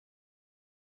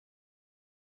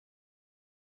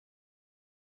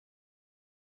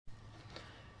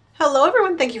Hello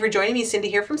everyone, thank you for joining me. Cindy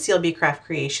here from CLB Craft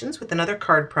Creations with another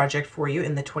card project for you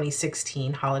in the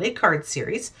 2016 Holiday Card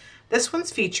Series. This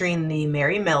one's featuring the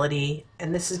Merry Melody,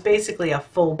 and this is basically a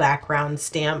full background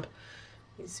stamp.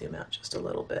 Let me zoom out just a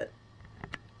little bit.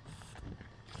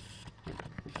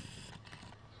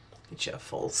 Get you a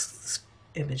full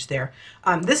image there.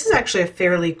 This is actually a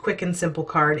fairly quick and simple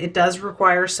card. It does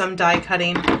require some die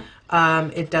cutting.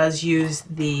 It does use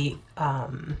the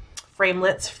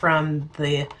framelits from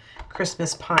the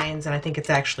Christmas Pines, and I think it's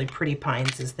actually Pretty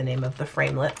Pines is the name of the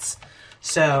framelits.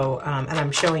 So, and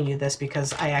I'm showing you this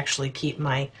because I actually keep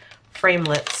my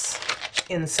framelits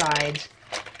inside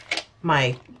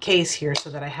my case here so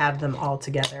that I have them all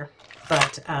together.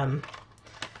 But,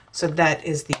 so that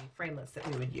is the framelits that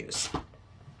we would use.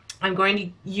 I'm going to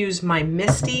use my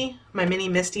Misty, my mini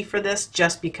Misty for this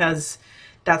just because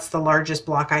that's the largest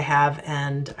block I have,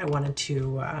 and I wanted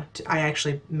to I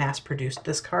actually mass produced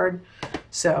this card,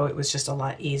 so it was just a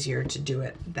lot easier to do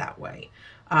it that way.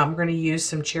 We're going to use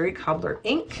some cherry cobbler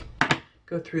ink,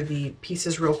 go through the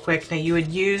pieces real quick. Now you would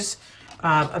use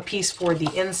a piece for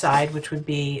the inside, which would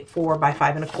be 4 by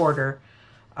 5 1/4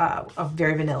 of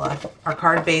Very Vanilla. Our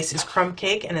card base is crumb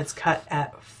cake, and it's cut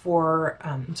at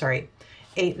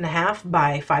 8.5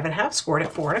 by 5.5, scored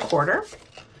at 4 1/4.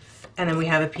 And then we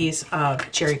have a piece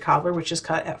of cherry cobbler, which is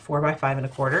cut at 4 by 5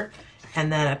 1/4,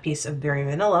 and then a piece of Very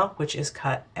Vanilla, which is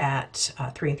cut at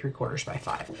 3 3/4 by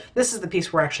 5. This is the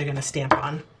piece we're actually going to stamp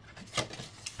on.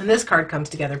 And this card comes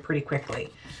together pretty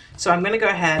quickly. So I'm going to go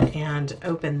ahead and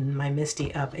open my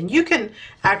Misty up. And you can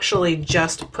actually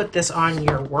just put this on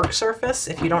your work surface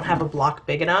if you don't have a block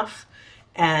big enough,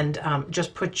 and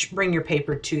just bring your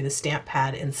paper to the stamp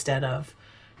pad instead of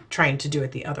trying to do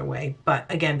it the other way. But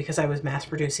again, because I was mass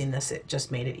producing this, it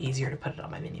just made it easier to put it on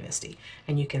my mini Misty.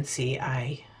 And you can see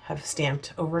I have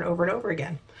stamped over and over and over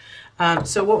again.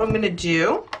 So what I'm going to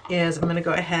do is I'm going to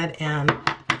go ahead and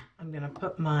I'm going to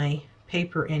put my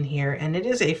paper in here, and it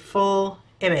is a full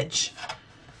image.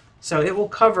 So it will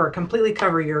completely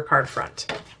cover your card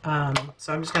front.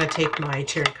 So I'm just going to take my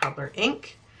cherry cobbler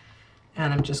ink,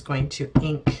 and I'm just going to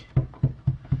ink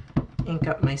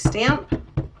up my stamp.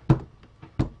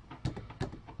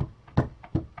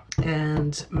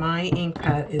 And my ink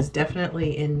pad is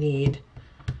definitely in need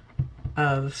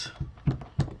of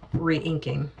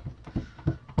re-inking.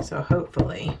 So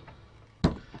hopefully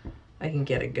I can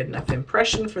get a good enough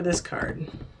impression for this card.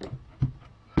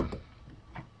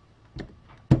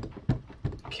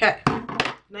 Okay.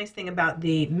 Nice thing about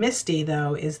the Misty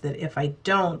though is that if I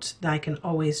don't, then I can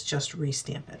always just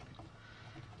re-stamp it.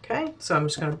 Okay, so I'm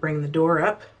just going to bring the door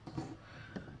up,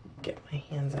 get my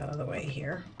hands out of the way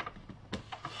here.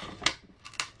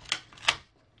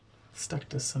 Stuck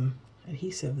to some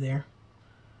adhesive there.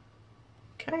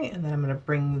 Okay, and then I'm going to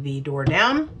bring the door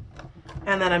down,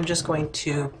 and then I'm just going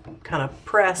to kind of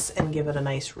press and give it a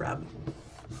nice rub.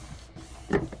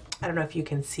 I don't know if you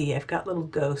can see, I've got little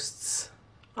ghosts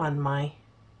on my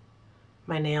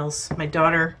nails. My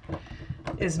daughter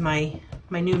is my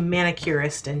new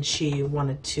manicurist, and she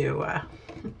wanted to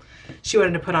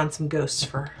put on some ghosts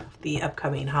for the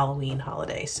upcoming Halloween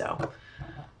holiday, so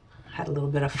had a little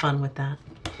bit of fun with that.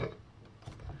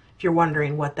 If you're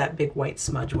wondering what that big white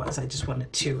smudge was, I just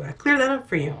wanted to clear that up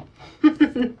for you.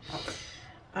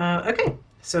 Okay,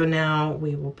 so now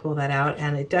we will pull that out,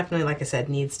 and it definitely, like I said,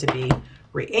 needs to be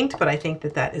re-inked, but I think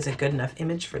that that is a good enough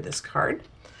image for this card.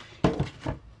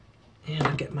 And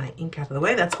I'll get my ink out of the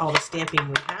way. That's all the stamping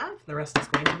we have. The rest is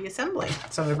going to be assembly.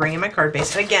 So I'm going to bring in my card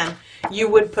base. And again, you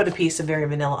would put a piece of Very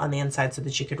Vanilla on the inside so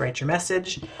that you could write your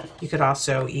message. You could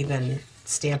also even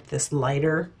stamp this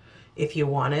lighter if you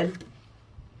wanted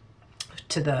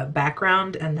to the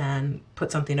background, and then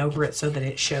put something over it so that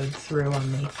it showed through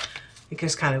on the, it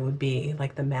just kind of would be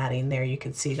like the matting there. You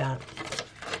could see that.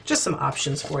 Just some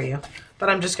options for you. But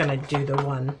I'm just going to do the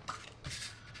one.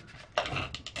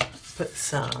 Put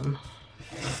some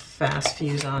fast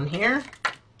fuse on here.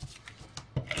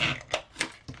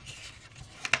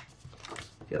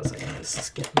 Feels like this is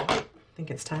getting late. I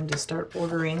think it's time to start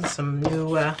ordering some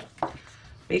new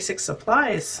basic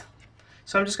supplies.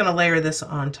 So I'm just going to layer this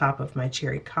on top of my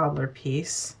cherry cobbler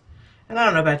piece. And I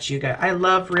don't know about you guys, I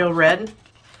love real red,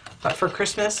 but for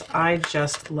Christmas I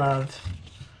just love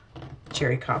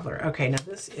cherry cobbler. Okay, now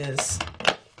this is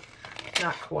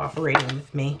not cooperating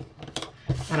with me,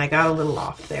 and I got a little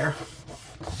off there.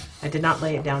 I did not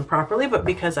lay it down properly, but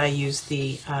because I used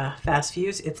the fast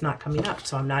fuse, it's not coming up,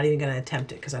 so I'm not even going to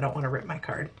attempt it because I don't want to rip my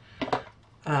card.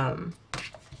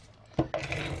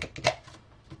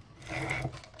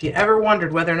 If you ever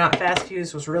wondered whether or not fast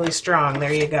fuse was really strong,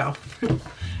 there you go.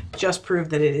 just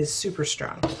proved that it is super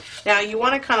strong. Now you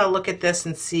want to kind of look at this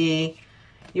and see,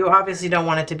 you obviously don't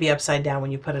want it to be upside down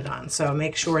when you put it on. So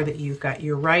make sure that you've got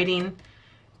your writing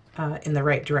in the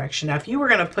right direction. Now if you were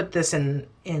going to put this in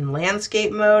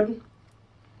landscape mode,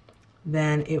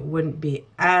 then it wouldn't be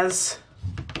as,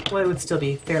 well, it would still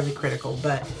be fairly critical,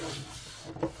 but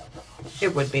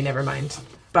it would be, never mind.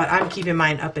 But I'm keeping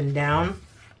mine up and down,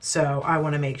 so I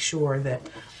want to make sure that,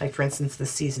 like for instance, the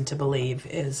Season to Believe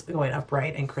is going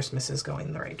upright and Christmas is going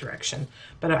in the right direction.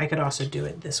 But I could also do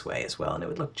it this way as well, and it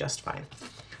would look just fine.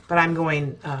 But I'm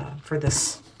going for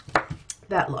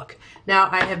that look. Now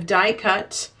I have die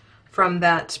cut from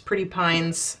that Pretty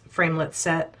Pines framelit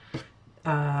set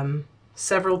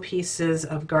several pieces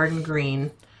of Garden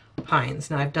Green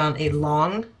pines. Now I've done a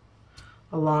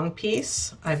long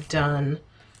piece. I've done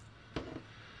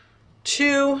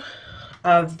 2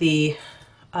 of the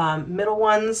middle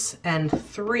ones and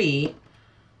 3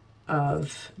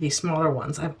 of the smaller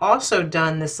ones. I've also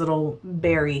done this little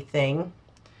berry thing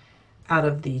out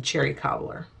of the cherry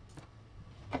cobbler,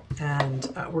 and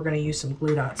we're going to use some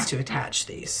glue dots to attach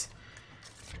these.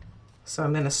 So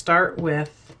I'm going to start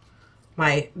with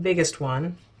my biggest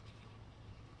one,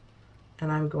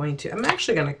 and I'm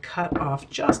actually going to cut off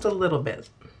just a little bit.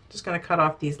 Just going to cut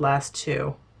off these last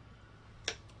 2.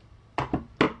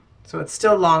 So it's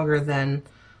still longer than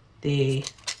the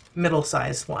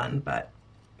middle-sized one, but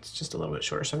it's just a little bit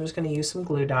shorter. So I'm just going to use some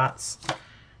glue dots,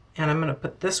 and I'm going to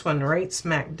put this one right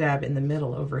smack dab in the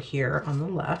middle over here on the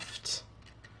left.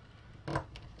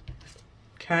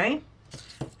 Okay,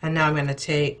 and now I'm going to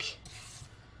take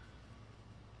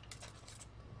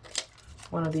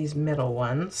one of these middle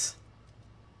ones,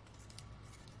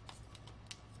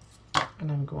 and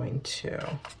I'm going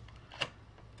to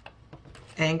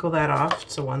angle that off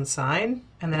to one side,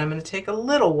 and then I'm going to take a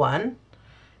little one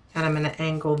and I'm going to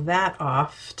angle that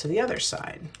off to the other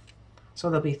side. So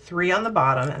there'll be 3 on the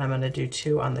bottom, and I'm going to do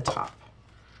 2 on the top.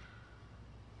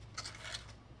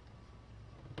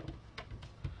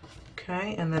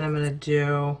 Okay, and then I'm going to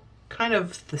do kind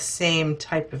of the same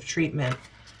type of treatment.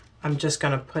 I'm just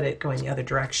going to put it going the other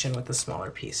direction with the smaller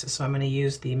pieces. So I'm going to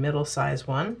use the middle size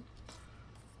one.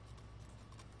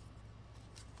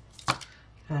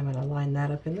 And I'm going to line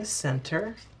that up in the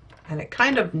center. And it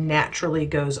kind of naturally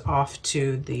goes off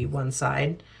to the one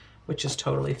side, which is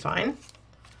totally fine.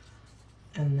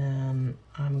 And then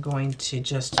I'm going to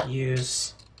just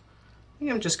use, I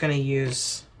think I'm just going to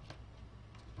use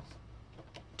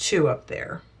 2 up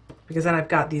there, because then I've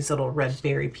got these little red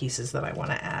berry pieces that I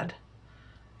want to add.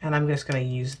 And I'm just going to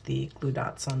use the glue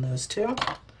dots on those 2.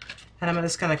 And I'm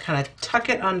just going to kind of tuck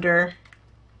it under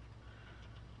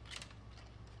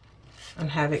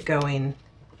and have it going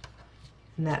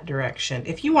in that direction.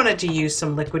 If you wanted to use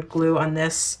some liquid glue on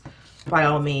this, by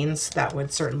all means, that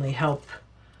would certainly help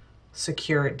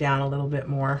secure it down a little bit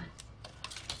more.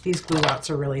 These glue dots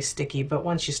are really sticky, but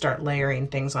once you start layering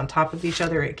things on top of each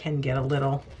other, it can get a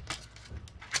little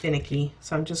finicky.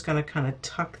 So I'm just going to kind of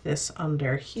tuck this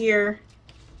under here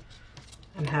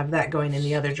and have that going in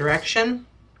the other direction.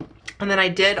 And then I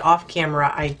did off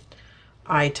camera,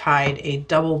 I tied a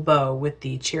double bow with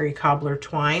the cherry cobbler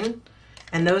twine,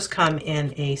 and those come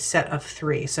in a set of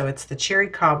 3. So it's the cherry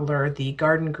cobbler, the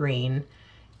garden green,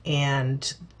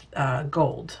 and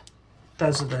gold.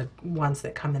 Those are the ones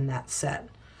that come in that set.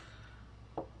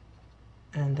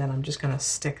 And then I'm just going to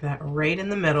stick that right in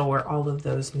the middle where all of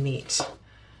those meet.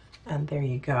 And there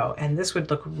you go. And this would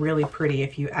look really pretty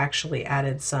if you actually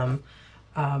added some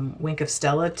Wink of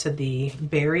Stella to the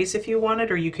berries if you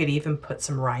wanted, or you could even put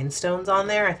some rhinestones on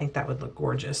there. I think that would look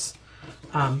gorgeous.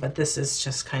 But this is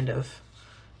just kind of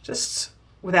just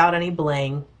without any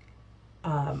bling.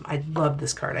 I love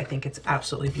this card. I think it's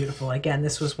absolutely beautiful. Again,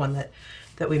 this was one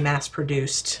that we mass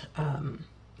produced.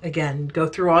 Again, go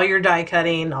through all your die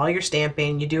cutting, all your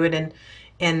stamping. You do it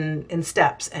in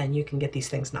steps, and you can get these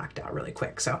things knocked out really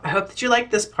quick. So I hope that you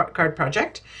liked this card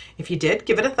project. If you did,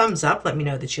 give it a thumbs up. Let me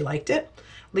know that you liked it.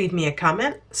 Leave me a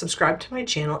comment, subscribe to my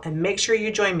channel, and make sure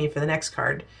you join me for the next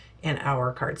card in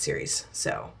our card series.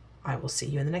 So I will see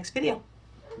you in the next video.